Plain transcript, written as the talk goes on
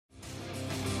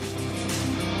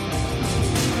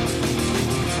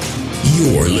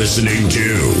You're listening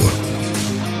to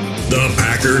the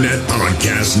Packernet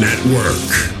Podcast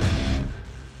Network.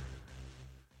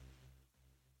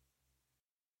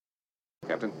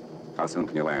 Captain, how soon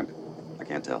can you land? I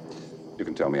can't tell. You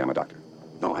can tell me, I'm a doctor.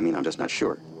 No, I mean, I'm just not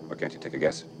sure. Or can't you take a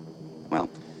guess? Well,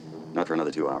 not for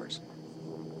another 2 hours.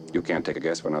 You can't take a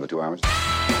guess for another 2 hours?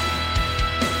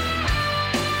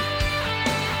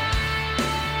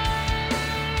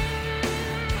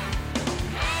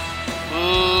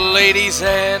 Ladies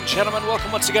and gentlemen,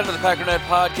 welcome once again to the Packernet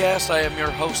Podcast. I am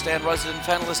your host and resident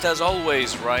panelist, as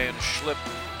always, Ryan Schlip.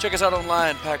 Check us out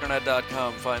online,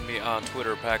 packernet.com. Find me on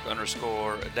Twitter,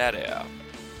 pack_daddy.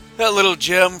 That little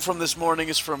gem from this morning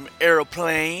is from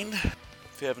Aeroplane.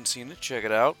 If you haven't seen it, check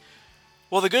it out.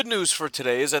 Well, the good news for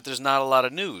today is that there's not a lot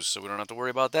of news, so we don't have to worry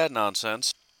about that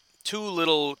nonsense. Two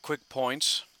little quick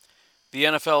points. The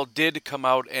NFL did come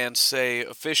out and say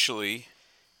officially,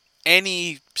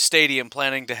 any stadium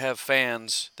planning to have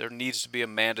fans, there needs to be a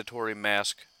mandatory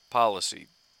mask policy,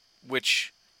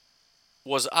 which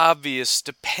was obvious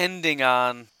depending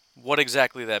on what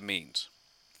exactly that means.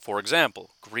 For example,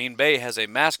 Green Bay has a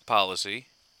mask policy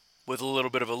with a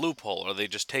little bit of a loophole. Are they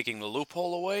just taking the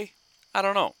loophole away? I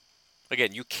don't know.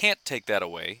 Again, you can't take that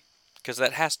away, because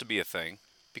that has to be a thing,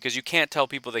 because you can't tell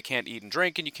people they can't eat and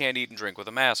drink, and you can't eat and drink with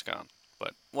a mask on.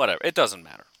 But whatever, it doesn't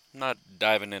matter. I'm not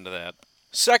diving into that.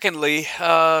 Secondly,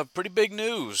 pretty big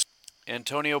news.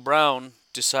 Antonio Brown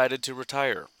decided to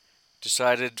retire.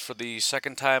 Decided for the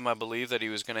second time, I believe, that he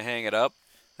was going to hang it up.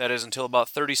 That is until about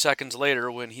 30 seconds later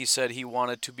when he said he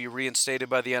wanted to be reinstated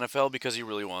by the NFL because he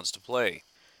really wants to play.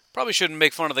 Probably shouldn't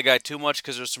make fun of the guy too much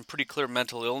because there's some pretty clear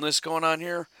mental illness going on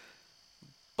here,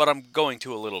 but I'm going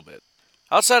to a little bit.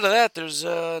 Outside of that, there's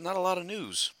not a lot of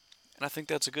news, and I think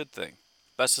that's a good thing.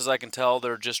 Best as I can tell,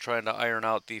 they're just trying to iron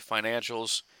out the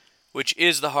financials, which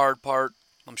is the hard part.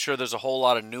 I'm sure there's a whole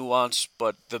lot of nuance,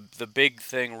 but the big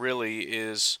thing really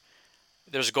is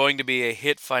there's going to be a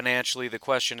hit financially. The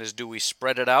question is, do we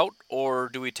spread it out, or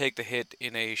do we take the hit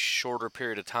in a shorter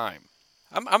period of time?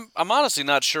 I'm honestly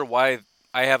not sure why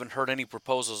I haven't heard any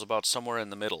proposals about somewhere in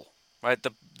the middle. Right?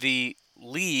 The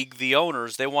league, the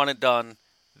owners, they want it done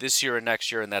this year and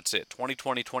next year, and that's it.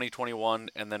 2020, 2021,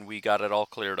 and then we got it all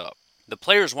cleared up. The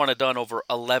players want it done over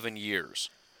 11 years.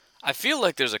 I feel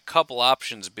like there's a couple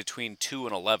options between 2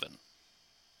 and 11.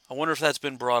 I wonder if that's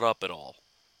been brought up at all.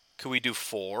 Could we do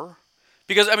 4?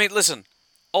 Because, I mean, listen,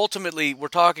 ultimately, we're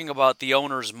talking about the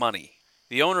owner's money.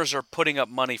 The owners are putting up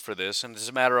money for this, and it's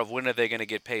a matter of when are they going to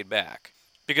get paid back.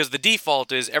 Because the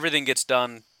default is everything gets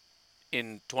done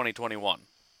in 2021.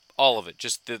 All of it.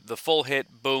 Just the full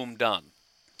hit, boom, done.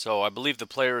 So I believe the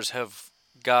players have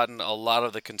gotten a lot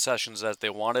of the concessions that they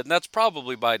wanted, and that's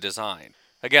probably by design.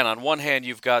 Again, on one hand,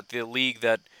 you've got the league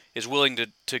that is willing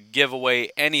to give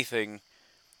away anything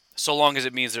so long as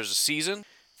it means there's a season.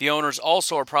 The owners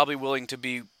also are probably willing to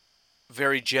be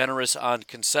very generous on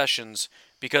concessions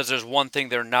because there's one thing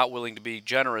they're not willing to be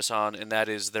generous on, and that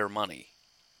is their money.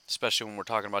 Especially when we're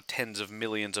talking about tens of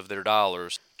millions of their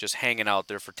dollars just hanging out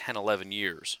there for 10, 11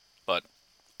 years. But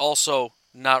also,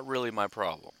 not really my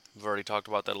problem. We've already talked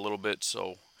about that a little bit,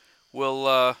 so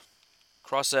we'll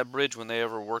cross that bridge when they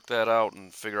ever work that out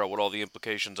and figure out what all the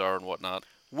implications are and whatnot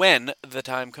when the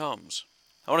time comes.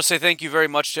 I want to say thank you very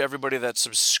much to everybody that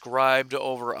subscribed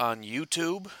over on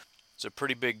YouTube. It's a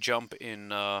pretty big jump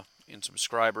in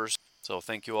subscribers, so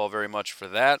thank you all very much for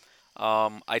that.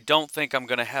 I don't think I'm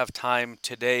going to have time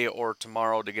today or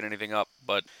tomorrow to get anything up,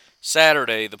 but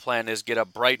Saturday the plan is get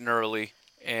up bright and early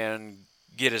and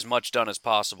get as much done as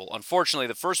possible. Unfortunately,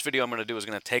 the first video I'm going to do is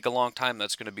going to take a long time.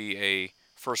 That's going to be a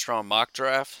first-round mock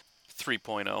draft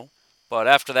 3.0. But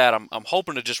after that, I'm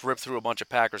hoping to just rip through a bunch of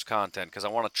Packers content because I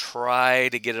want to try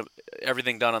to get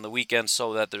everything done on the weekend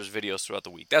so that there's videos throughout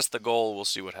the week. That's the goal. We'll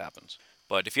see what happens.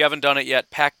 But if you haven't done it yet,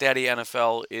 Pack Daddy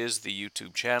NFL is the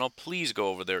YouTube channel. Please go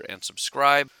over there and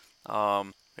subscribe.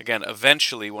 Again,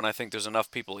 eventually, when I think there's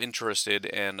enough people interested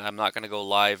and I'm not going to go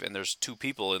live and there's 2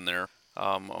 people in there,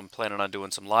 I'm planning on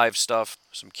doing some live stuff,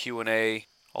 some Q&A.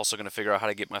 Also going to figure out how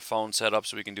to get my phone set up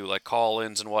so we can do like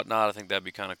call-ins and whatnot. I think that'd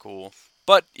be kind of cool.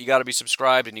 But you got to be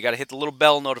subscribed and you got to hit the little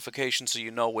bell notification so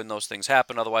you know when those things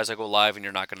happen. Otherwise, I go live and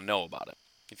you're not going to know about it.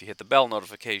 If you hit the bell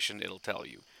notification, it'll tell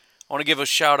you. I want to give a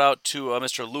shout out to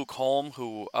Mr. Luke Holm,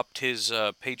 who upped his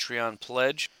Patreon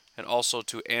pledge, and also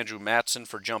to Andrew Matson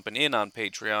for jumping in on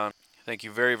Patreon. Thank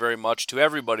you very, very much to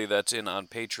everybody that's in on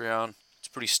Patreon. It's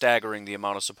pretty staggering the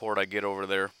amount of support I get over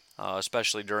there,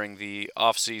 especially during the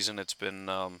off-season. It's been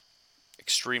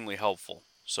extremely helpful.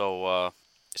 So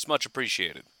it's much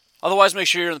appreciated. Otherwise, make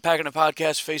sure you're in the Packernet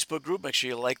Podcast Facebook group. Make sure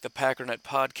you like the Packernet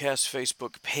Podcast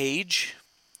Facebook page.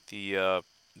 The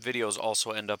videos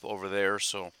also end up over there.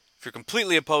 So if you're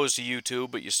completely opposed to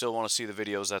YouTube, but you still want to see the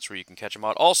videos, that's where you can catch them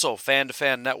out. Also,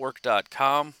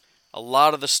 fan2fannetwork.com. A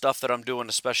lot of the stuff that I'm doing,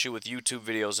 especially with YouTube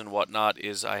videos and whatnot,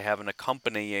 is I have an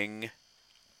accompanying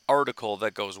article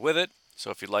that goes with it. So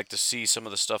if you'd like to see some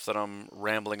of the stuff that I'm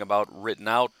rambling about written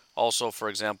out, also, for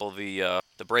example, the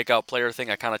breakout player thing,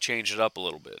 I kind of changed it up a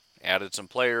little bit. Added some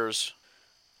players.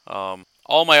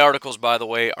 All my articles, by the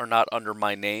way, are not under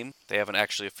my name. They haven't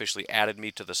actually officially added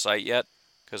me to the site yet,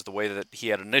 because the way that he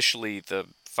had initially, the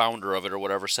founder of it or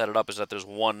whatever, set it up is that there's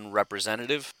one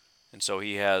representative. And so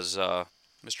he has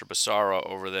Mr. Basara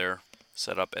over there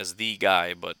set up as the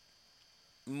guy, but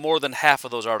more than half of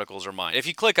those articles are mine. If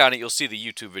you click on it, you'll see the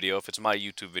YouTube video. If it's my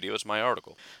YouTube video, it's my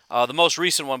article. The most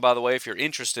recent one, by the way, if you're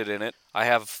interested in it, I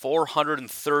have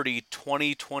 430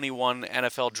 2021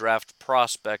 NFL Draft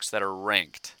prospects that are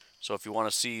ranked. So if you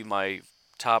want to see my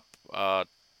top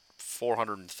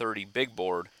 430 big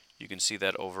board, you can see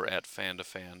that over at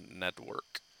Fan2Fan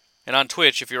Network. And on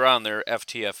Twitch, if you're on there,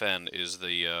 FTFN is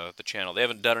the channel. They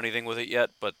haven't done anything with it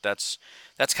yet, but that's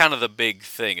kind of the big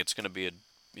thing. It's going to be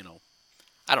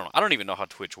I don't know. I don't even know how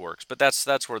Twitch works, but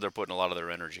that's where they're putting a lot of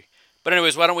their energy. But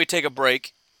anyways, why don't we take a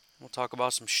break? We'll talk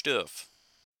about some stuff.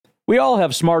 We all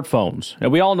have smartphones,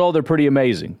 and we all know they're pretty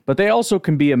amazing, but they also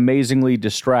can be amazingly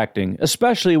distracting,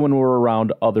 especially when we're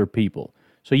around other people.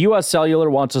 So US Cellular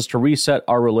wants us to reset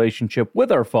our relationship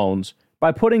with our phones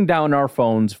by putting down our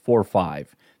phones for $5.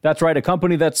 That's right, a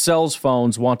company that sells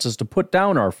phones wants us to put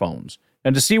down our phones.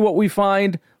 And to see what we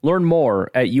find, learn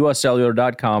more at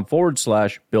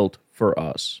uscellular.com/built for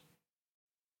us.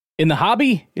 In the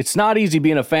hobby, it's not easy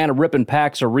being a fan of ripping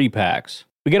packs or repacks.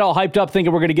 We get all hyped up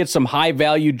thinking we're going to get some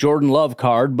high-value Jordan Love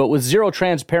card, but with zero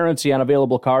transparency on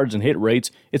available cards and hit rates,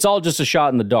 it's all just a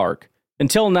shot in the dark.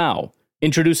 Until now,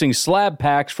 introducing slab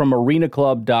packs from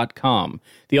arenaclub.com,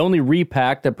 the only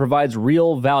repack that provides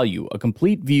real value, a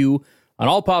complete view on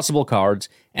all possible cards,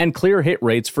 and clear hit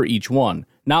rates for each one.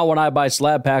 Now when I buy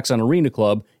slab packs on Arena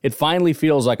Club, it finally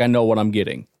feels like I know what I'm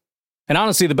getting. And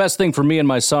honestly, the best thing for me and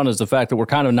my son is the fact that we're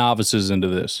kind of novices into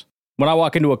this. When I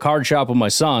walk into a card shop with my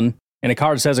son, and a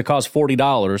card says it costs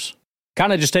 $40,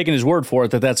 kind of just taking his word for it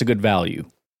that that's a good value.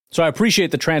 So I appreciate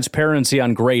the transparency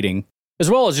on grading, as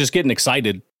well as just getting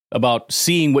excited about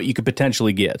seeing what you could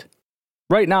potentially get.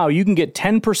 Right now, you can get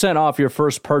 10% off your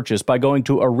first purchase by going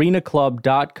to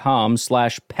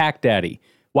arenaclub.com/packdaddy.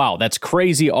 Wow, that's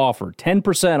crazy offer.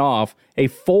 10% off a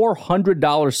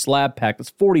 $400 slab pack.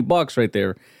 That's $40 right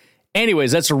there.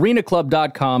 Anyways, that's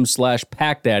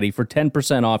arenaclub.com/packdaddy for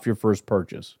 10% off your first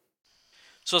purchase.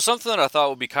 So something that I thought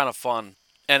would be kind of fun,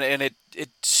 and it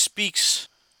speaks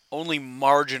only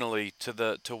marginally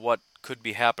to what could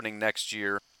be happening next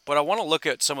year, but I want to look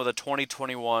at some of the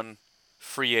 2021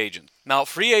 free agents. Now,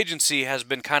 free agency has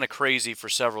been kind of crazy for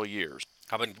several years.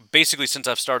 Basically, since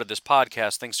I've started this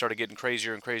podcast, things started getting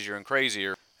crazier and crazier and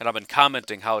crazier, and I've been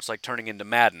commenting how it's like turning into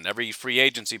Madden. Every free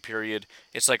agency period,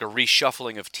 it's like a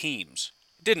reshuffling of teams.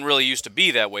 It didn't really used to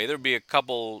be that way. There'd be a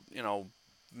couple,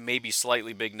 maybe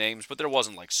slightly big names, but there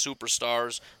wasn't like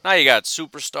superstars. Now you got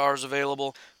superstars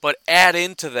available, but add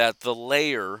into that the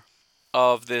layer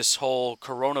of this whole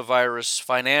coronavirus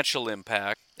financial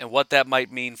impact and what that might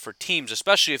mean for teams,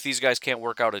 especially if these guys can't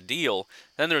work out a deal.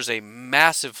 Then there's a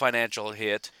massive financial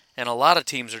hit, and a lot of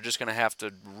teams are just going to have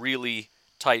to really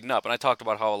tighten up. And I talked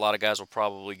about how a lot of guys will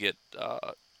probably get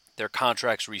their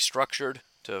contracts restructured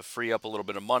to free up a little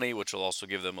bit of money, which will also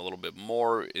give them a little bit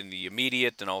more in the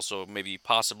immediate and also maybe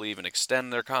possibly even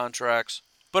extend their contracts.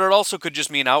 But it also could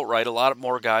just mean outright a lot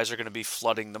more guys are going to be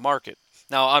flooding the market.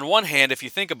 Now, on one hand, if you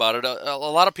think about it, a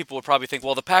lot of people would probably think,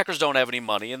 well, the Packers don't have any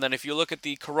money. And then if you look at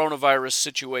the coronavirus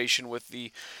situation with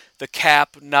the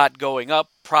cap not going up,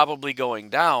 probably going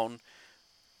down,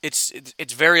 it's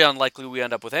very unlikely we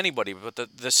end up with anybody. But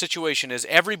the situation is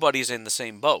everybody's in the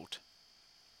same boat.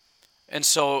 And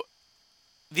so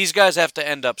these guys have to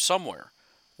end up somewhere.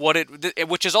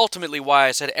 Which is ultimately why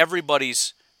I said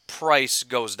everybody's price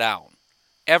goes down.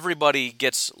 Everybody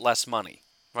gets less money,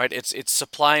 right? It's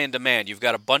supply and demand. You've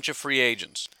got a bunch of free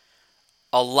agents.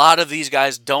 A lot of these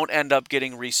guys don't end up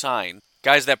getting re-signed.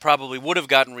 Guys that probably would have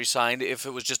gotten re-signed if it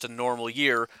was just a normal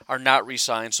year are not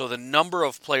re-signed, so the number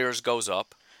of players goes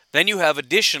up. Then you have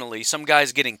additionally some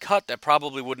guys getting cut that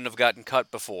probably wouldn't have gotten cut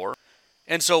before.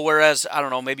 And so whereas, I don't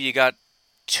know, maybe you got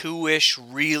two-ish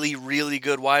really, really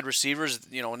good wide receivers,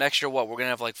 next year we're going to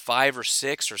have like 5 or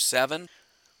 6 or 7,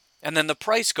 and then the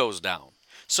price goes down.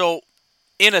 So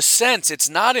in a sense, it's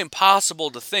not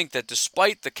impossible to think that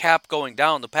despite the cap going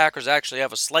down, the Packers actually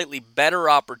have a slightly better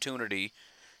opportunity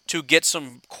to get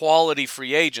some quality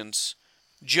free agents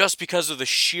just because of the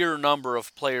sheer number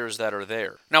of players that are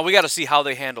there. Now, we got to see how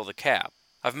they handle the cap.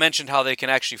 I've mentioned how they can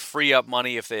actually free up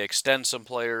money if they extend some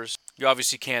players. You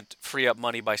obviously can't free up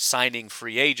money by signing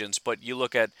free agents, but you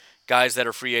look at guys that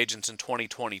are free agents in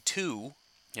 2022,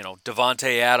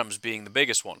 Devontae Adams being the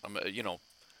biggest one.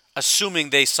 Assuming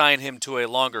they sign him to a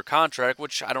longer contract,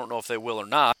 which I don't know if they will or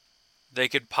not, they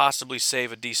could possibly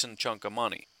save a decent chunk of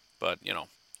money. But,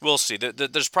 we'll see.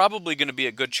 There's probably going to be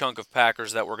a good chunk of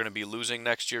Packers that we're going to be losing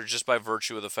next year just by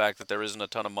virtue of the fact that there isn't a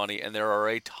ton of money and there are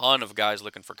a ton of guys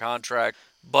looking for contract.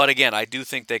 But again, I do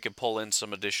think they could pull in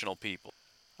some additional people.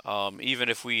 Even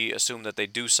if we assume that they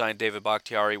do sign David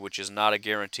Bakhtiari, which is not a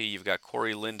guarantee, you've got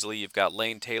Corey Linsley, you've got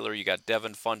Lane Taylor, you got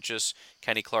Devin Funchess.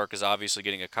 Kenny Clark is obviously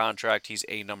getting a contract. He's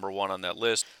a number one on that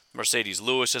list. Mercedes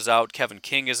Lewis is out. Kevin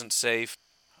King isn't safe.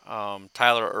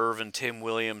 Tyler Irvin, Tim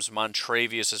Williams,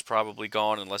 Montravius is probably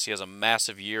gone unless he has a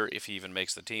massive year, if he even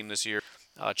makes the team this year.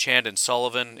 Chandon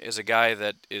Sullivan is a guy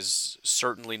that is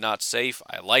certainly not safe.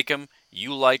 I like him.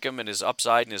 You like him and his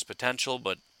upside and his potential,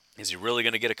 but is he really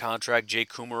going to get a contract?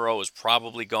 Jake Kumaro is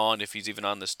probably gone if he's even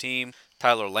on this team.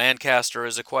 Tyler Lancaster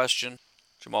is a question.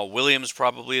 Jamal Williams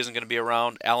probably isn't going to be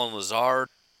around. Alan Lazard,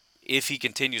 if he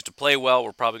continues to play well,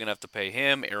 we're probably going to have to pay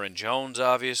him. Aaron Jones,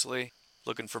 obviously,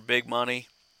 looking for big money.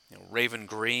 Raven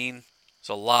Green. There's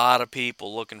a lot of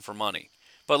people looking for money.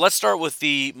 But let's start with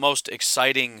the most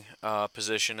exciting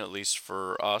position, at least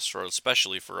for us, or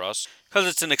especially for us, because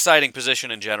it's an exciting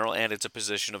position in general, and it's a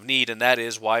position of need, and that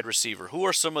is wide receiver. Who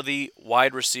are some of the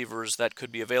wide receivers that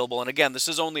could be available? And again, this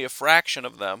is only a fraction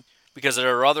of them, because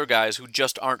there are other guys who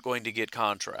just aren't going to get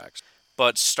contracts.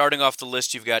 But starting off the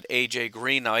list, you've got A.J.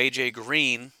 Green. Now, A.J.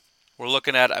 Green, we're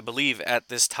looking at, I believe, at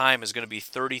this time is going to be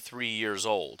 33 years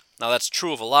old. Now, that's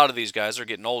true of a lot of these guys. They're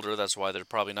getting older. That's why they're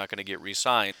probably not going to get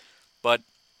re-signed. But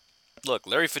look,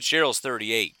 Larry Fitzgerald's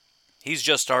 38. He's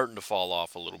just starting to fall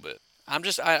off a little bit. I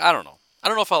don't know. I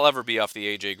don't know if I'll ever be off the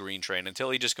A.J. Green train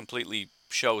until he just completely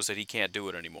shows that he can't do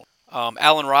it anymore.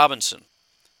 Allen Robinson.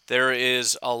 There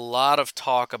is a lot of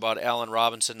talk about Allen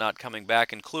Robinson not coming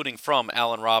back, including from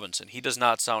Allen Robinson. He does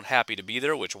not sound happy to be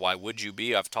there, which why would you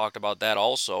be? I've talked about that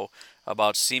also,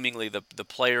 about seemingly the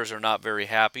players are not very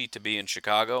happy to be in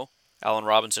Chicago. Allen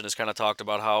Robinson has kind of talked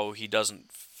about how he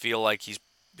doesn't feel like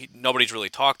nobody's really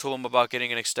talked to him about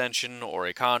getting an extension or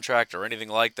a contract or anything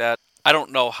like that. I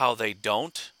don't know how they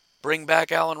don't bring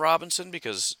back Allen Robinson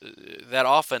because that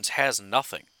offense has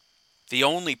nothing. The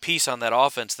only piece on that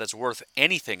offense that's worth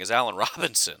anything is Allen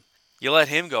Robinson. You let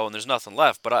him go and there's nothing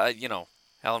left. But,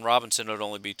 Allen Robinson would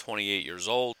only be 28 years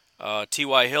old.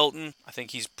 T.Y. Hilton, I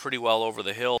think he's pretty well over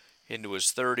the hill into his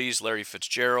 30s. Larry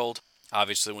Fitzgerald,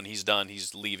 obviously when he's done,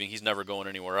 he's leaving. He's never going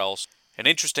anywhere else. An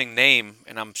interesting name,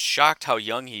 and I'm shocked how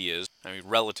young he is,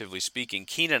 relatively speaking.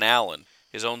 Keenan Allen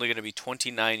is only going to be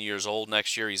 29 years old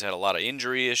next year. He's had a lot of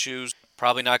injury issues.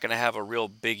 Probably not going to have a real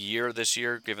big year this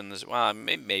year, given this. Well,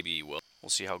 maybe he will. We'll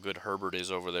see how good Herbert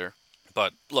is over there.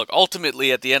 But look,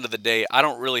 ultimately, at the end of the day, I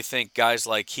don't really think guys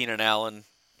like Keenan Allen,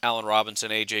 Allen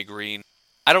Robinson, A.J. Green,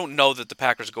 I don't know that the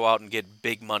Packers go out and get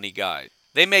big money guys.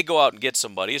 They may go out and get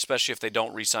somebody, especially if they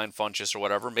don't re-sign Funchess or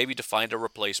whatever, maybe to find a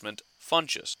replacement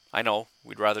Funchess. I know,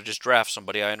 we'd rather just draft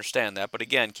somebody, I understand that. But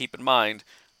again, keep in mind,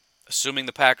 assuming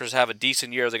the Packers have a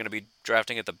decent year, they're going to be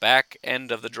drafting at the back end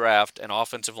of the draft, and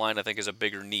offensive line, I think, is a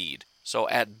bigger need. So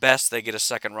at best, they get a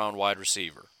second-round wide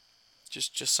receiver.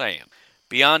 Just saying.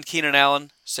 Beyond Keenan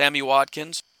Allen, Sammy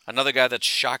Watkins, another guy that's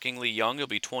shockingly young. He'll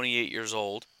be 28 years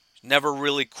old. Never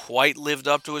really quite lived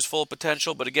up to his full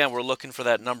potential, but again, we're looking for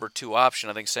that number 2 option.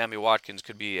 I think Sammy Watkins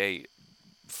could be a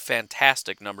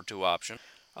fantastic number 2 option.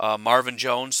 Marvin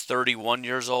Jones, 31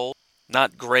 years old.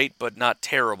 Not great, but not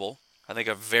terrible. I think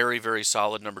a very, very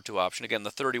solid number 2 option. Again,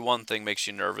 the 31 thing makes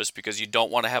you nervous because you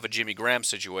don't want to have a Jimmy Graham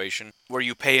situation where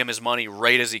you pay him his money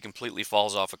right as he completely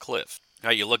falls off a cliff. Now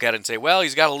you look at it and say, well,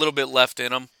 he's got a little bit left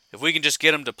in him. If we can just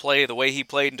get him to play the way he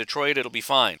played in Detroit, it'll be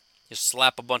fine. You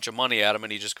slap a bunch of money at him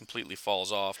and he just completely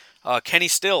falls off. Kenny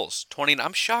Stills, 29.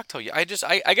 I'm shocked how you. I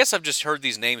guess I've just heard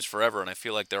these names forever and I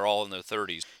feel like they're all in their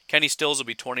 30s. Kenny Stills will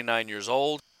be 29 years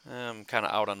old. I'm kind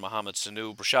of out on Mohamed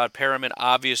Sanu. Brashad Perriman,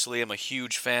 obviously, I'm a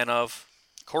huge fan of.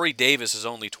 Corey Davis is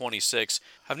only 26.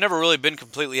 I've never really been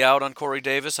completely out on Corey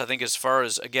Davis. I think as far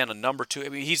as, again, a number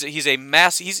 2, he's a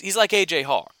mass. He's like A.J.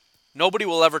 Hawk. Nobody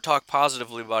will ever talk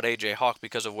positively about A.J. Hawk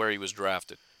because of where he was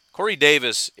drafted. Corey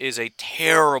Davis is a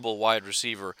terrible wide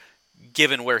receiver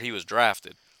given where he was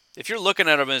drafted. If you're looking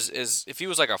at him as if he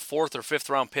was like a 4th or 5th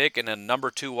round pick and a number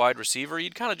 2 wide receiver,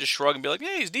 you'd kind of just shrug and be like,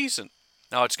 yeah, he's decent.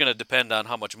 Now, it's going to depend on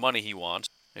how much money he wants.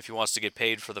 If he wants to get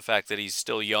paid for the fact that he's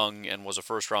still young and was a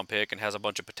first-round pick and has a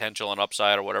bunch of potential and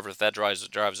upside or whatever, if that drives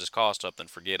his cost up, then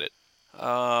forget it.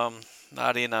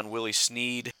 Not in on Willie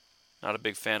Snead. Not a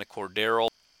big fan of Cordero.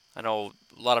 I know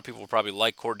a lot of people probably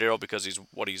like Cordero because he's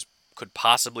what he's could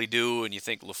possibly do, and you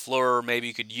think LaFleur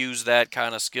maybe could use that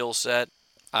kind of skill set.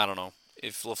 I don't know.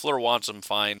 If LaFleur wants him,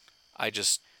 fine.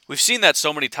 We've seen that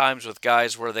so many times with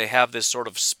guys where they have this sort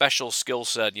of special skill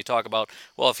set, and you talk about,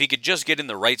 well, if he could just get in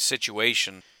the right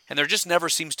situation, and there just never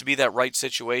seems to be that right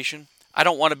situation. I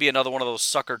don't want to be another one of those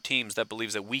sucker teams that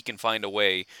believes that we can find a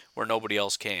way where nobody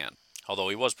else can. Although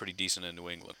he was pretty decent in New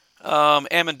England.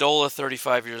 Amendola,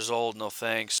 35 years old, no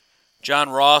thanks. John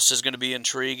Ross is going to be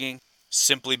intriguing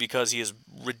simply because he is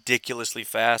ridiculously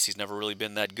fast. He's never really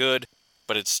been that good,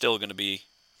 but it's still going to be...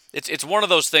 It's one of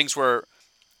those things where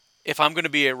if I'm going to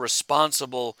be a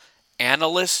responsible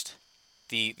analyst,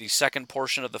 the second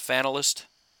portion of the fanalist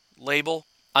label,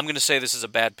 I'm going to say this is a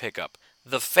bad pickup.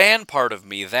 The fan part of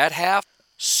me, that half,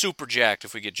 super jacked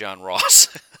if we get John Ross.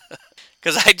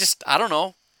 Because I don't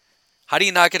know. How do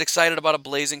you not get excited about a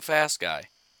blazing fast guy?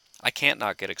 I can't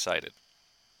not get excited.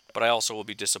 But I also will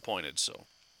be disappointed, so.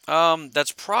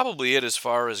 That's probably it as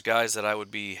far as guys that I would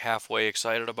be halfway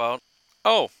excited about.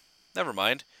 Oh, never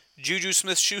mind. Juju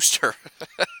Smith-Schuster.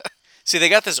 See, they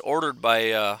got this ordered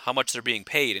by how much they're being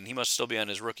paid, and he must still be on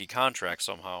his rookie contract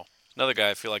somehow. Another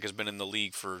guy I feel like has been in the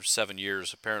league for 7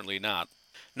 years. Apparently not.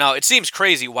 Now, it seems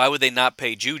crazy. Why would they not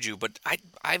pay Juju? But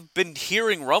I've been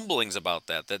hearing rumblings about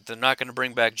that they're not going to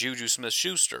bring back Juju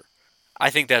Smith-Schuster. I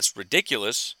think that's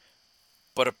ridiculous,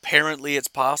 but apparently it's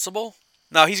possible.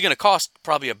 Now, he's going to cost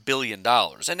probably $1 billion.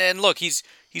 And look, he's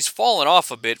fallen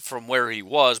off a bit from where he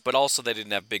was, but also they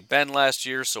didn't have Big Ben last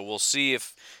year, so we'll see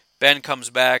if Ben comes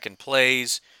back and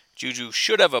plays. Juju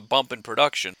should have a bump in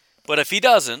production. But if he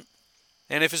doesn't,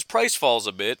 and if his price falls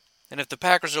a bit, and if the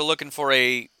Packers are looking for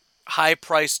a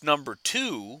high-priced number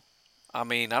 2, I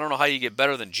mean, I don't know how you get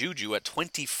better than Juju at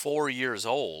 24 years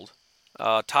old.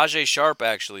 Tajay Sharp,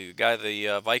 actually, the guy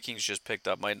the Vikings just picked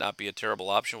up, might not be a terrible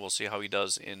option. We'll see how he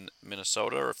does in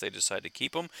Minnesota or if they decide to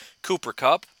keep him. Cooper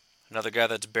Kupp, another guy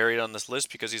that's buried on this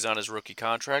list because he's on his rookie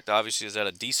contract. Obviously, has had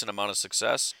a decent amount of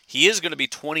success. He is going to be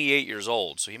 28 years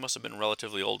old, so he must have been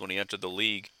relatively old when he entered the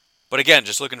league. But again,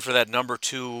 just looking for that number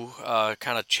 2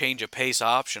 kind of change of pace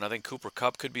option. I think Cooper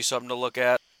Kupp could be something to look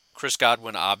at. Chris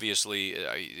Godwin obviously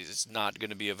is not going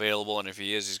to be available, and if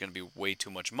he is, he's going to be way too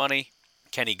much money.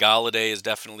 Kenny Golladay is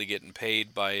definitely getting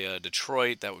paid by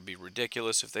Detroit. That would be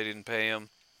ridiculous if they didn't pay him.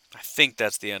 I think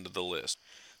that's the end of the list.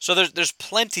 So there's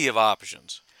plenty of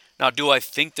options. Now, do I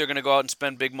think they're going to go out and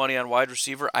spend big money on wide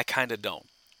receiver? I kind of don't.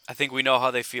 I think we know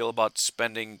how they feel about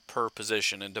spending per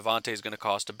position, and Devontae is going to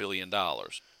cost $1 billion.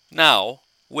 Now,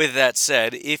 with that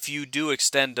said, if you do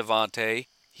extend Devontae,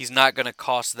 he's not going to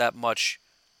cost that much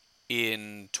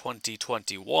in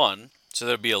 2021, so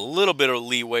there'll be a little bit of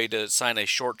leeway to sign a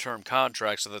short-term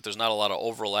contract so that there's not a lot of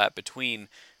overlap between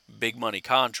big money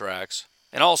contracts.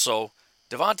 And also,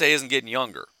 Devontae isn't getting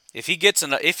younger. If he gets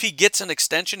an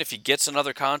extension, if he gets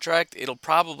another contract, it'll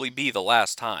probably be the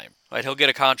last time. Right? He'll get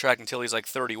a contract until he's like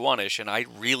 31-ish, and I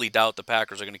really doubt the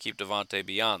Packers are going to keep Devontae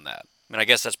beyond that. I mean, I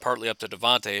guess that's partly up to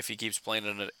Devontae. If he keeps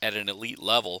playing at an elite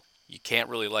level, you can't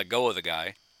really let go of the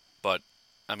guy. But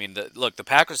I mean, the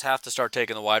Packers have to start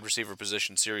taking the wide receiver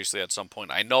position seriously at some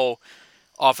point. I know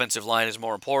offensive line is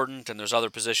more important, and there's other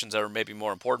positions that are maybe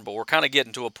more important, but we're kind of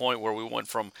getting to a point where we went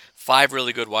from 5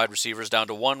 really good wide receivers down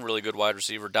to 1 really good wide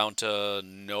receiver down to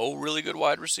no really good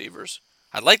wide receivers.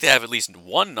 I'd like to have at least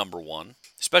one number 1,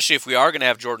 especially if we are going to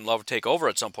have Jordan Love take over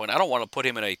at some point. I don't want to put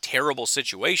him in a terrible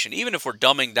situation, even if we're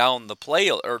dumbing down the play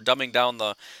or dumbing down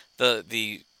the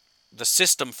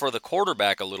system for the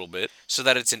quarterback a little bit so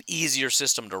that it's an easier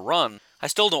system to run. I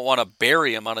still don't want to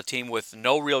bury him on a team with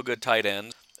no real good tight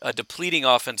ends, a depleting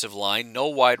offensive line, no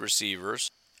wide receivers,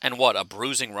 and a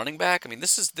bruising running back? I mean,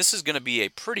 this is going to be a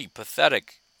pretty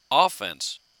pathetic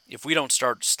offense if we don't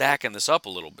start stacking this up a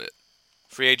little bit.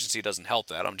 Free agency doesn't help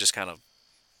that. I'm just kind of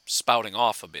spouting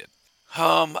off a bit.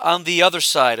 On the other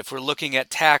side, if we're looking at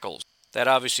tackles, that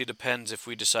obviously depends if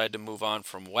we decide to move on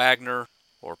from Wagner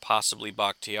or possibly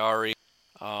Bakhtiari.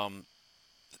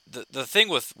 The thing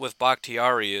with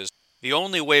Bakhtiari is the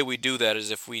only way we do that is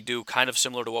if we do kind of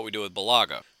similar to what we do with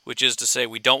Balaga, which is to say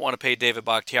we don't want to pay David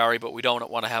Bakhtiari, but we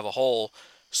don't want to have a hole,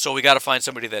 so we got to find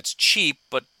somebody that's cheap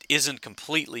but isn't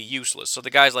completely useless. So the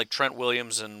guys like Trent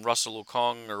Williams and Russell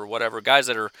Okung or whatever, guys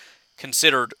that are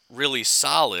considered really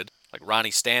solid, like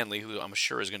Ronnie Stanley, who I'm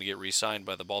sure is going to get re-signed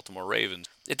by the Baltimore Ravens,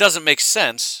 it doesn't make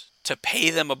sense to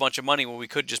pay them a bunch of money when we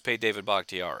could just pay David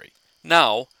Bakhtiari.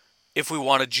 Now, if we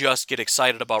want to just get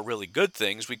excited about really good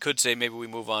things, we could say maybe we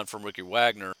move on from Ricky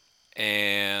Wagner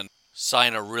and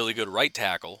sign a really good right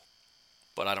tackle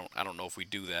but I don't know if we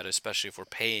do that, especially if we're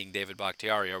paying David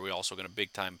Bakhtiari. Are we also going to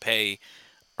big-time pay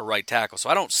a right tackle? So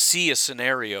I don't see a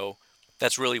scenario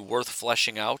that's really worth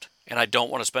fleshing out, and I don't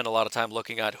want to spend a lot of time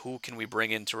looking at who can we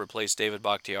bring in to replace David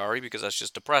Bakhtiari, because that's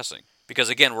just depressing. Because,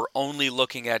 again, we're only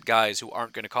looking at guys who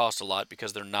aren't going to cost a lot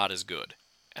because they're not as good,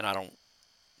 and I don't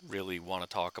really want to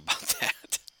talk about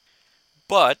that.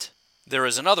 But there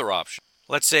is another option.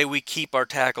 Let's say we keep our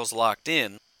tackles locked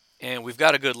in, and we've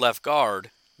got a good left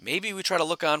guard. Maybe we try to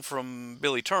look on from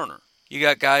Billy Turner. You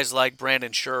got guys like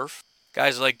Brandon Scherf,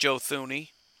 guys like Joe Thuney.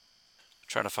 I'm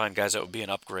trying to find guys that would be an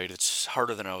upgrade. It's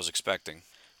harder than I was expecting.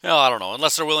 No, I don't know.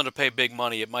 Unless they're willing to pay big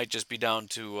money, it might just be down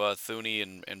to Thuney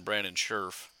and Brandon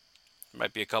Scherf. There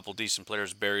might be a couple decent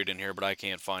players buried in here, but I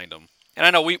can't find them. And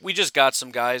I know we just got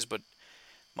some guys, but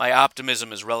my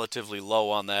optimism is relatively low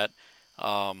on that.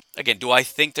 Again, do I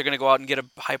think they're going to go out and get a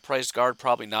high-priced guard?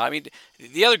 Probably not. I mean,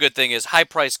 the other good thing is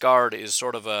high-priced guard is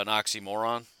sort of an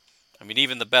oxymoron. I mean,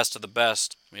 even the best of the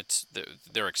best,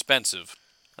 they're expensive.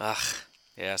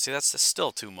 Yeah, see, that's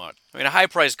still too much. I mean, a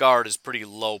high-priced guard is pretty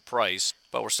low price,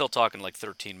 but we're still talking like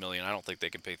 $13 million. I don't think they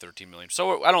can pay $13 million.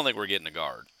 So I don't think we're getting a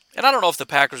guard. And I don't know if the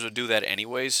Packers would do that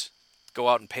anyways, go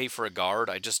out and pay for a guard.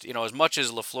 I just, as much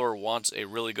as LaFleur wants a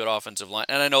really good offensive line,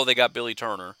 and I know they got Billy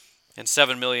Turner, and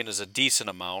 $7 million is a decent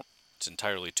amount. It's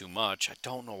entirely too much. I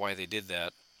don't know why they did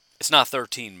that. It's not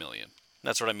 $13 million.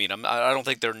 That's what I mean. I don't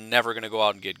think they're never going to go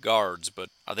out and get guards, but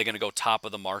are they going to go top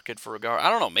of the market for a guard? I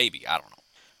don't know. Maybe. I don't know.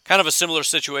 Kind of a similar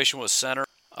situation with center.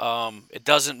 It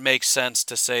doesn't make sense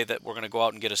to say that we're going to go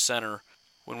out and get a center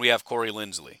when we have Corey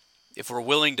Linsley. If we're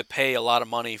willing to pay a lot of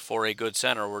money for a good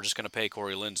center, we're just going to pay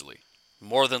Corey Linsley.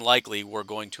 More than likely, we're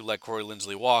going to let Corey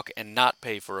Linsley walk and not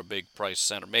pay for a big price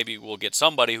center. Maybe we'll get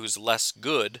somebody who's less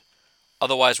good.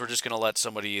 Otherwise, we're just going to let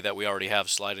somebody that we already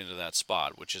have slide into that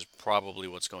spot, which is probably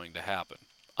what's going to happen,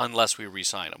 unless we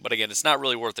re-sign him. But again, it's not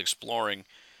really worth exploring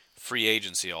free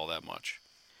agency all that much.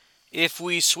 If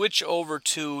we switch over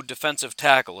to defensive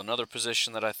tackle, another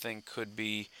position that I think could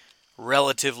be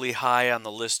relatively high on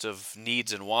the list of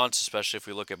needs and wants, especially if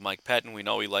we look at Mike Pettin. We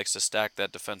know he likes to stack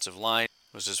that defensive line.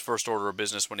 It was his first order of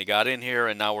business when he got in here,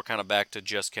 and now we're kind of back to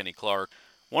just Kenny Clark.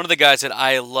 One of the guys that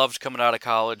I loved coming out of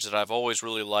college, that I've always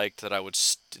really liked, that I would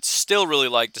still really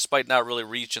like, despite not really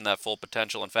reaching that full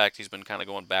potential. In fact, he's been kind of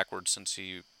going backwards since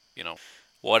he,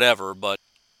 whatever. But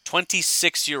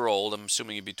 26-year-old, I'm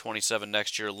assuming he'd be 27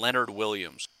 next year, Leonard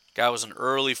Williams. Guy was an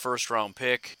early first-round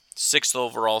pick, 6th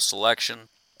overall selection.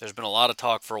 There's been a lot of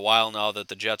talk for a while now that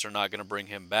the Jets are not going to bring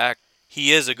him back.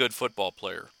 He is a good football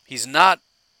player. He's not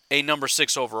a number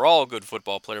 6 overall good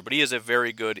football player, but he is a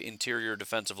very good interior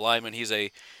defensive lineman. He's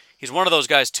one of those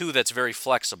guys, too, that's very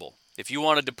flexible. If you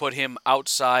wanted to put him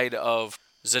outside of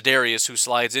Za'Darius, who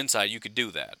slides inside, you could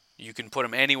do that. You can put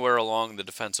him anywhere along the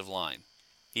defensive line.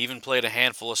 He even played a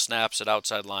handful of snaps at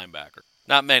outside linebacker.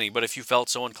 Not many, but if you felt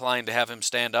so inclined to have him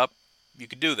stand up, you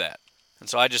could do that. And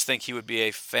so I just think he would be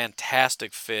a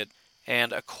fantastic fit.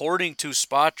 And according to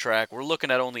Spot Track, we're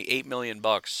looking at only $8 million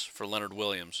for Leonard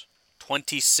Williams.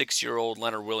 26-year-old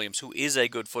Leonard Williams, who is a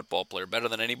good football player, better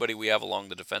than anybody we have along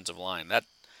the defensive line.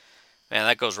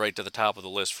 That goes right to the top of the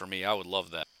list for me. I would love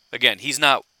that. Again, he's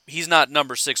not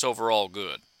number 6 overall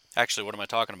good. Actually, what am I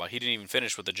talking about? He didn't even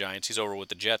finish with the Giants. He's over with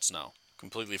the Jets now.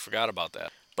 Completely forgot about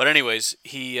that. But anyways,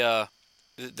 the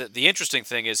interesting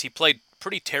thing is he played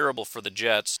pretty terrible for the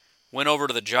Jets, went over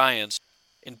to the Giants,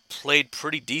 and played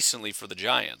pretty decently for the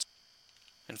Giants.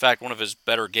 In fact, one of his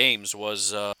better games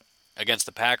was against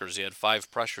the Packers. He had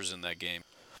 5 pressures in that game.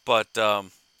 But,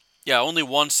 only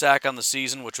 1 sack on the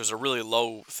season, which was a really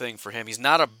low thing for him. He's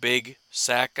not a big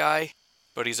sack guy,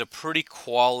 but he's a pretty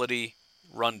quality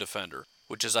run defender,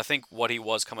 which is, I think, what he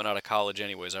was coming out of college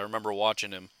anyways. I remember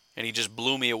watching him, and he just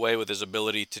blew me away with his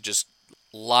ability to just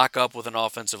lock up with an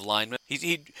offensive lineman.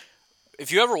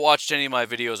 If you ever watched any of my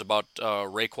videos about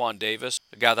Raekwon Davis,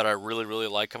 a guy that I really, really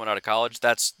like coming out of college,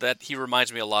 he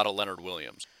reminds me a lot of Leonard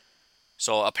Williams.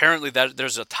 So apparently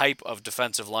there's a type of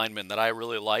defensive lineman that I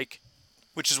really like,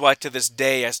 which is why to this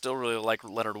day I still really like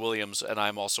Leonard Williams, and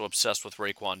I'm also obsessed with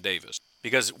Raekwon Davis.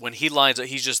 Because when he lines up,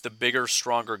 he's just the bigger,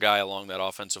 stronger guy along that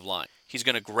offensive line. He's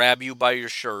going to grab you by your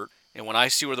shirt, and when I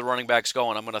see where the running back's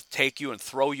going, I'm going to take you and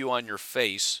throw you on your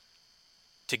face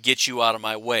to get you out of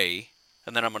my way,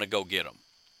 and then I'm going to go get him.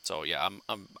 So yeah,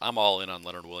 I'm all in on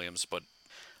Leonard Williams, but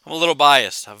I'm a little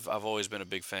biased. I've always been a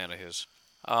big fan of his.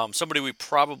 Somebody we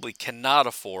probably cannot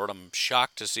afford. I'm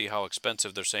shocked to see how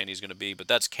expensive they're saying he's going to be, but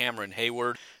that's Cameron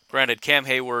Hayward. Granted, Cam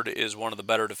Hayward is one of the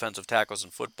better defensive tackles in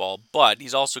football, but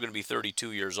he's also going to be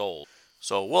 32 years old.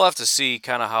 So we'll have to see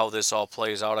kind of how this all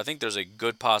plays out. I think there's a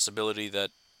good possibility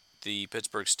that the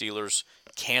Pittsburgh Steelers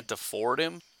can't afford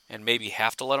him, and maybe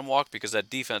have to let him walk because that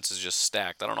defense is just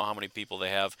stacked. I don't know how many people they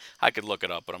have. I could look it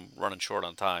up, but I'm running short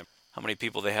on time. How many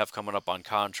people they have coming up on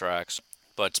contracts.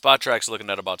 But Spotrac's looking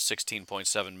at about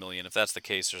 $16.7 million. If that's the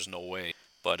case, there's no way.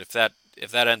 But if that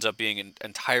ends up being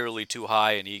entirely too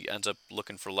high and he ends up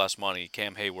looking for less money,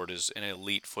 Cam Hayward is an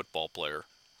elite football player.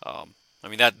 I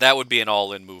mean, that would be an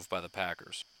all-in move by the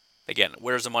Packers. Again,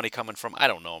 where's the money coming from? I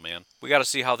don't know, man. We got to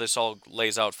see how this all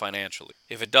lays out financially.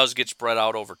 If it does get spread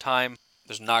out over time,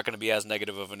 there's not going to be as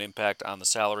negative of an impact on the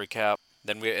salary cap.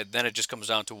 Then it just comes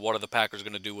down to what are the Packers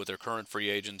going to do with their current free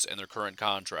agents and their current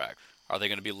contract. Are they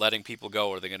going to be letting people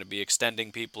go? Are they going to be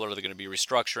extending people? Are they going to be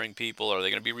restructuring people? Are they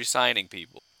going to be re-signing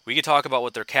people? We could talk about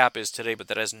what their cap is today, but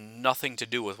that has nothing to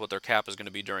do with what their cap is going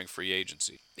to be during free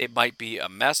agency. It might be a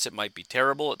mess. It might be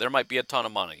terrible. There might be a ton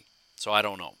of money. So I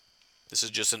don't know. This is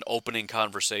just an opening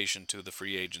conversation to the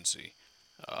free agency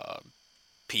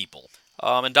people.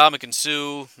 And Ndamukong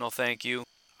Suh, no thank you.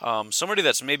 Somebody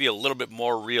that's maybe a little bit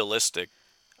more realistic.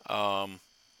 A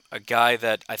guy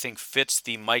that I think fits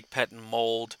the Mike Pettin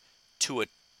mold to a...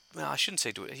 Well, I shouldn't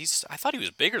say to it. I thought he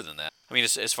was bigger than that. I mean,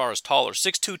 as far as taller,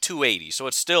 6'2", 280. So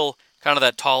it's still kind of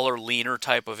that taller, leaner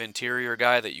type of interior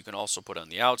guy that you can also put on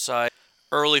the outside.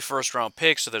 Early first-round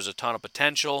pick, so there's a ton of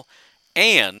potential.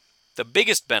 And the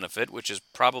biggest benefit, which is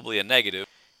probably a negative,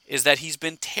 is that he's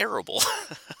been terrible.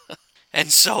 And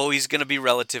so he's going to be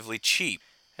relatively cheap.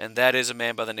 And that is a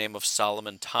man by the name of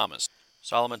Solomon Thomas.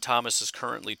 Solomon Thomas is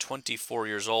currently 24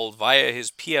 years old. Via his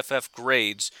PFF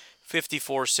grades,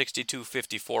 54, 62,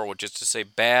 54, which is to say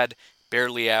bad,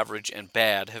 barely average, and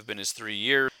bad have been his 3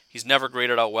 years. He's never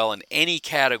graded out well in any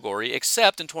category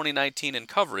except in 2019 in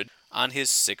coverage on his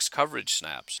 6 coverage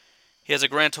snaps. He has a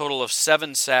grand total of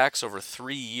 7 sacks over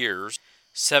 3 years,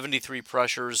 73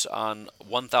 pressures on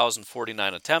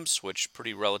 1,049 attempts, which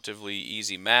pretty relatively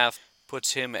easy math,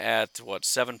 puts him at,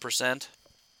 7%?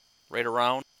 Right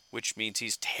around, which means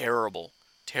he's terrible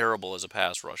as a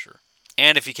pass rusher.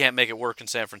 And if he can't make it work in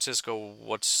San Francisco,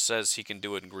 what says he can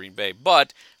do it in Green Bay?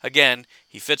 But, again,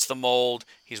 he fits the mold.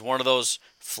 He's one of those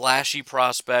flashy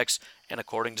prospects, and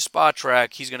according to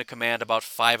Spotrac, he's going to command about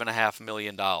 $5.5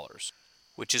 million,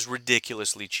 which is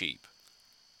ridiculously cheap.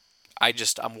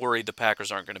 I'm worried the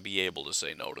Packers aren't going to be able to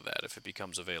say no to that if it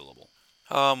becomes available.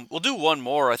 We'll do one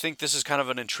more. I think this is kind of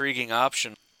an intriguing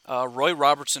option. Roy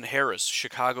Robertson Harris,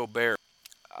 Chicago Bear.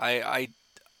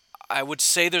 I would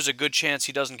say there's a good chance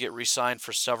he doesn't get re-signed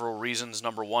for several reasons.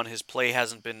 Number one, his play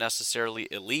hasn't been necessarily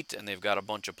elite, and they've got a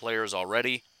bunch of players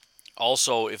already.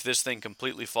 Also, if this thing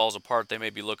completely falls apart, they may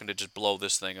be looking to just blow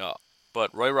this thing up.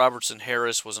 But Roy Robertson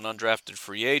Harris was an undrafted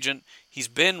free agent. He's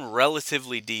been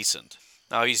relatively decent.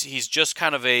 Now, he's just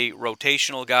kind of a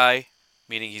rotational guy,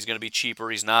 meaning he's going to be cheaper.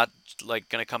 He's not going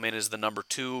to come in as the number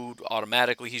 2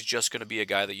 automatically. He's just going to be a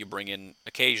guy that you bring in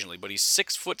occasionally. But he's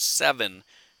 6'7",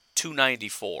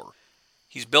 294.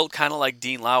 He's built kind of like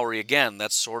Dean Lowry. Again,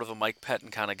 that's sort of a Mike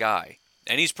Pettin kind of guy.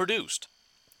 And he's produced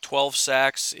 12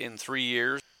 sacks in 3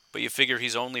 years, but you figure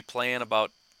he's only playing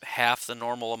about half the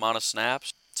normal amount of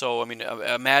snaps. So, I mean,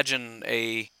 imagine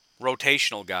a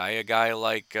rotational guy, a guy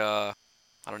like, I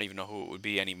don't even know who it would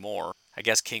be anymore. I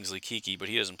guess Kingsley Keke, but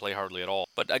he doesn't play hardly at all.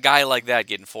 But a guy like that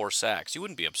getting 4 sacks, you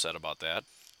wouldn't be upset about that.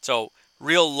 So,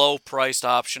 real low-priced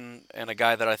option, and a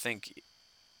guy that I think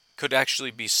could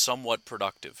actually be somewhat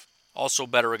productive. Also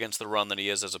better against the run than he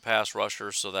is as a pass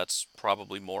rusher, so that's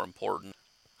probably more important.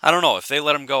 I don't know. If they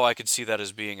let him go, I could see that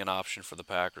as being an option for the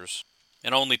Packers.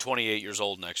 And only 28 years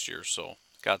old next year, so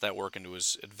got that working to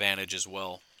his advantage as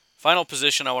well. Final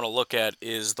position I want to look at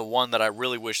is the one that I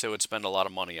really wish they would spend a lot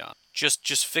of money on.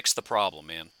 Just fix the problem,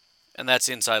 man. And that's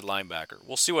inside linebacker.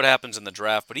 We'll see what happens in the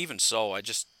draft, but even so, I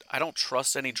don't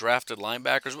trust any drafted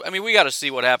linebackers. I mean, we got to see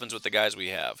what happens with the guys we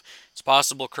have. It's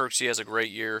possible Kirksey has a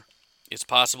great year. It's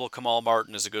possible Kamal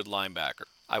Martin is a good linebacker.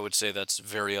 I would say that's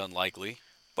very unlikely,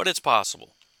 but it's possible.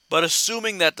 But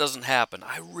assuming that doesn't happen,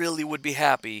 I really would be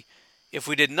happy if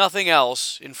we did nothing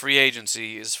else in free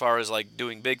agency as far as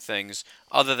doing big things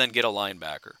other than get a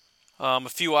linebacker. A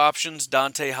few options: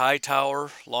 Dante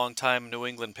Hightower, longtime New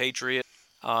England Patriot.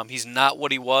 He's not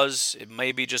what he was. It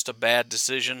may be just a bad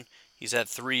decision. He's had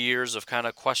 3 years of kind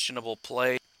of questionable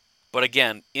play. But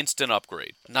again, instant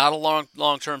upgrade. Not a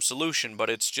long-term solution, but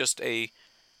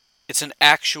it's an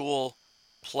actual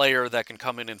player that can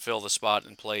come in and fill the spot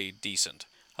and play decent.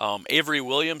 Avery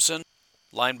Williamson,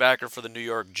 linebacker for the New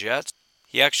York Jets.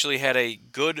 He actually had a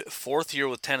good 4th year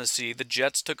with Tennessee. The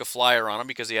Jets took a flyer on him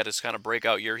because he had his kind of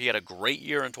breakout year. He had a great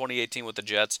year in 2018 with the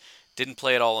Jets. Didn't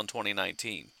play at all in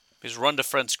 2019. His run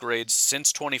defense grades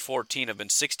since 2014 have been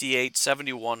 68,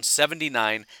 71,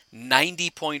 79,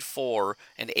 90.4,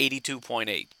 and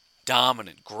 82.8.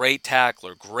 dominant, great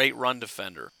tackler, great run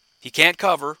defender. He can't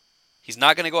cover. He's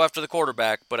not going to go after the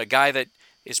quarterback, but a guy that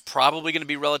is probably going to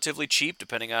be relatively cheap,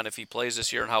 depending on if he plays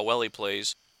this year and how well he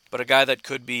plays. But a guy that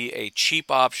could be a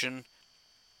cheap option,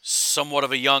 somewhat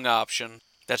of a young option,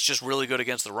 that's just really good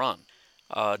against the run.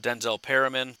 Denzel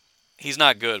Perryman, he's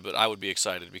not good, but I would be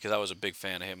excited because I was a big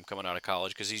fan of him coming out of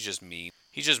college because he's just mean.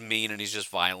 He's just mean and he's just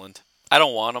violent. I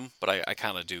don't want him, but I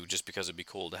kind of do just because it'd be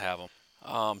cool to have him.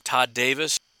 Todd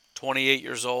Davis, 28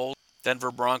 years old,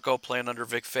 Denver Bronco playing under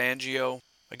Vic Fangio.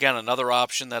 Again, another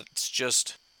option that's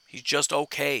just, he's just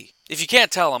okay. If you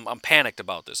can't tell, I'm panicked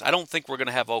about this. I don't think we're going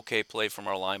to have okay play from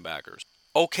our linebackers.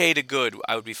 Okay to good,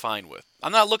 I would be fine with.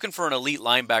 I'm not looking for an elite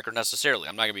linebacker necessarily.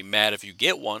 I'm not going to be mad if you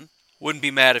get one. Wouldn't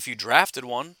be mad if you drafted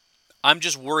one. I'm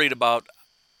just worried about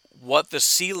what the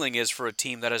ceiling is for a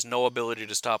team that has no ability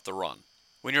to stop the run.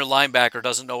 When your linebacker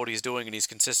doesn't know what he's doing and he's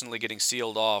consistently getting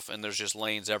sealed off and there's just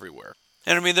lanes everywhere.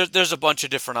 And I mean, there's a bunch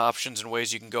of different options and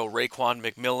ways you can go. Raekwon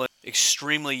McMillan,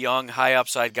 extremely young, high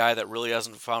upside guy that really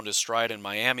hasn't found his stride in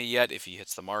Miami yet. If he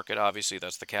hits the market, obviously,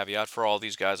 that's the caveat for all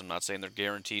these guys. I'm not saying they're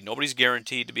guaranteed. Nobody's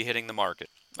guaranteed to be hitting the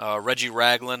market. Reggie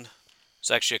Ragland.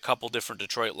 There's actually a couple different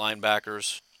Detroit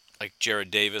linebackers, like Jared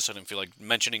Davis. I didn't feel like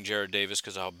mentioning Jared Davis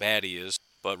because of how bad he is.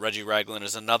 But Reggie Ragland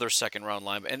is another second-round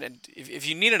linebacker. And if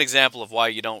you need an example of why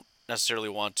you don't necessarily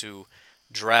want to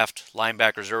draft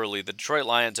linebackers early, the Detroit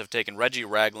Lions have taken Reggie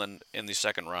Ragland in the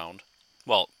second round.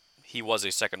 Well, he was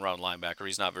a second-round linebacker.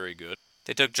 He's not very good.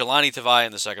 They took Jelani Tavai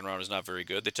in the second round. He's not very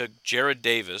good. They took Jared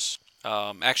Davis,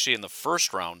 actually in the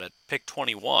first round at pick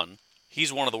 21.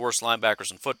 He's one of the worst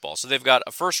linebackers in football. So they've got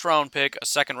a first-round pick, a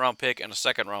second-round pick, and a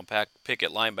second-round pick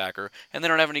at linebacker, and they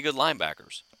don't have any good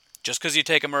linebackers. Just because you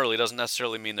take them early doesn't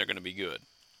necessarily mean they're going to be good.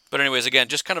 But anyways, again,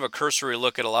 just kind of a cursory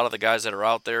look at a lot of the guys that are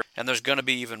out there, and there's going to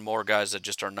be even more guys that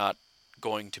just are not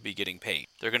going to be getting paid.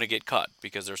 They're going to get cut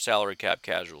because they're salary cap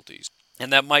casualties.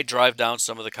 And that might drive down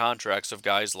some of the contracts of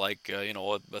guys like, a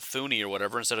Thuney or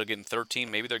whatever. Instead of getting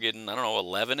 13, maybe they're getting,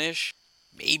 11-ish,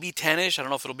 maybe 10-ish. I don't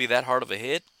know if it'll be that hard of a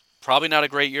hit. Probably not a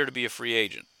great year to be a free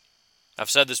agent. I've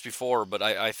said this before, but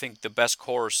I think the best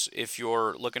course, if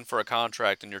you're looking for a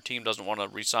contract and your team doesn't want to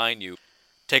re-sign you,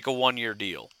 take a one-year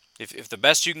deal. If the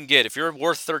best you can get, if you're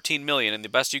worth $13 million and the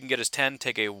best you can get is 10,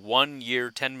 take a one-year,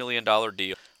 $10 million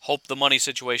deal. Hope the money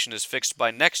situation is fixed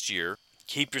by next year.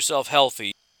 Keep yourself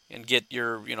healthy and get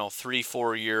your,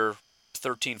 3-4 year,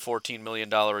 $13, $14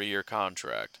 million a year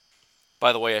contract.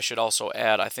 By the way, I should also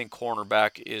add, I think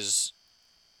cornerback is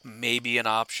maybe an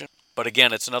option. But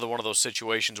again, it's another one of those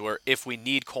situations where if we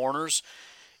need corners,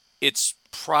 it's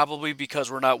probably because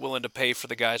we're not willing to pay for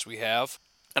the guys we have.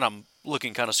 And I'm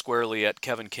looking kind of squarely at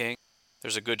Kevin King.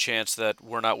 There's a good chance that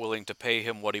we're not willing to pay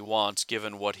him what he wants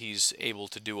given what he's able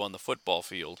to do on the football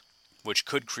field, which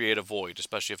could create a void,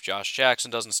 especially if Josh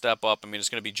Jackson doesn't step up. I mean, it's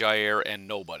going to be Jair and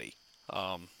nobody.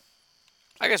 I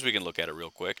guess we can look at it real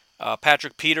quick.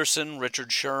 Patrick Peterson,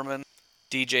 Richard Sherman,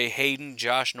 DJ Hayden,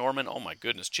 Josh Norman, oh my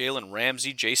goodness, Jalen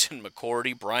Ramsey, Jason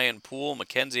McCourty, Brian Poole,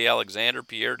 Mackenzie Alexander,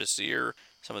 Pierre Desir.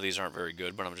 Some of these aren't very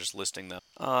good, but I'm just listing them.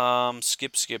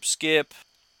 Skip.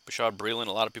 Bashad Breeland,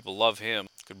 a lot of people love him.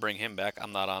 Could bring him back.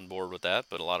 I'm not on board with that,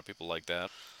 but a lot of people like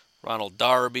that. Ronald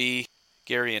Darby,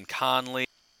 Gary and Conley.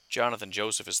 Jonathan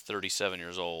Joseph is 37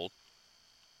 years old.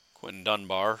 Quentin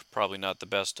Dunbar, probably not the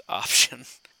best option.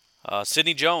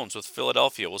 Sidney Jones with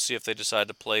Philadelphia. We'll see if they decide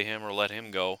to play him or let him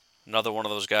go. Another one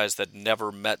of those guys that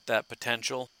never met that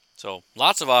potential. So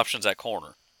lots of options at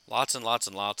corner. Lots and lots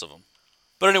and lots of them.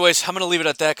 But anyways, I'm going to leave it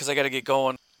at that because I got to get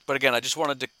going. But again, I just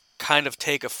wanted to kind of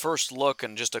take a first look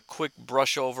and just a quick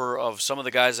brush over of some of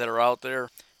the guys that are out there,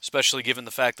 especially given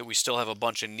the fact that we still have a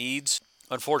bunch of needs.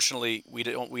 Unfortunately,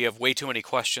 we have way too many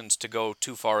questions to go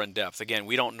too far in depth. Again,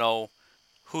 we don't know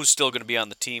who's still going to be on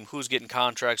the team, who's getting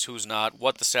contracts, who's not,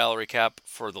 what the salary cap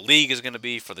for the league is going to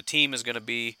be, for the team is going to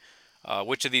be,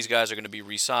 which of these guys are going to be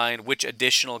re-signed, which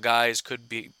additional guys could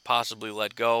be possibly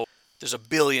let go. There's a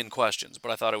billion questions,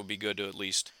 but I thought it would be good to at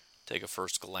least take a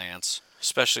first glance,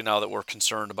 especially now that we're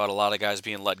concerned about a lot of guys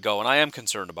being let go, and I am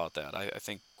concerned about that. I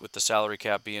think with the salary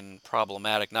cap being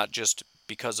problematic, not just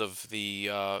because of the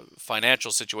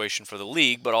financial situation for the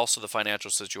league, but also the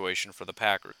financial situation for the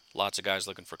Packers. Lots of guys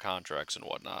looking for contracts and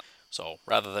whatnot. So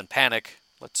rather than panic,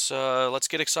 let's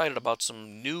get excited about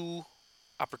some new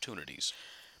opportunities.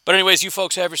 But anyways, you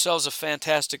folks have yourselves a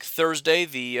fantastic Thursday.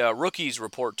 The rookies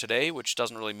report today, which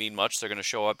doesn't really mean much. They're going to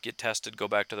show up, get tested, go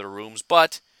back to their rooms.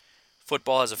 But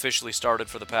football has officially started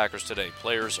for the Packers today.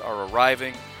 Players are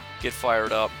arriving. Get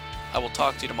fired up. I will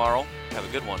talk to you tomorrow. Have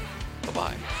a good one.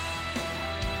 Bye-bye.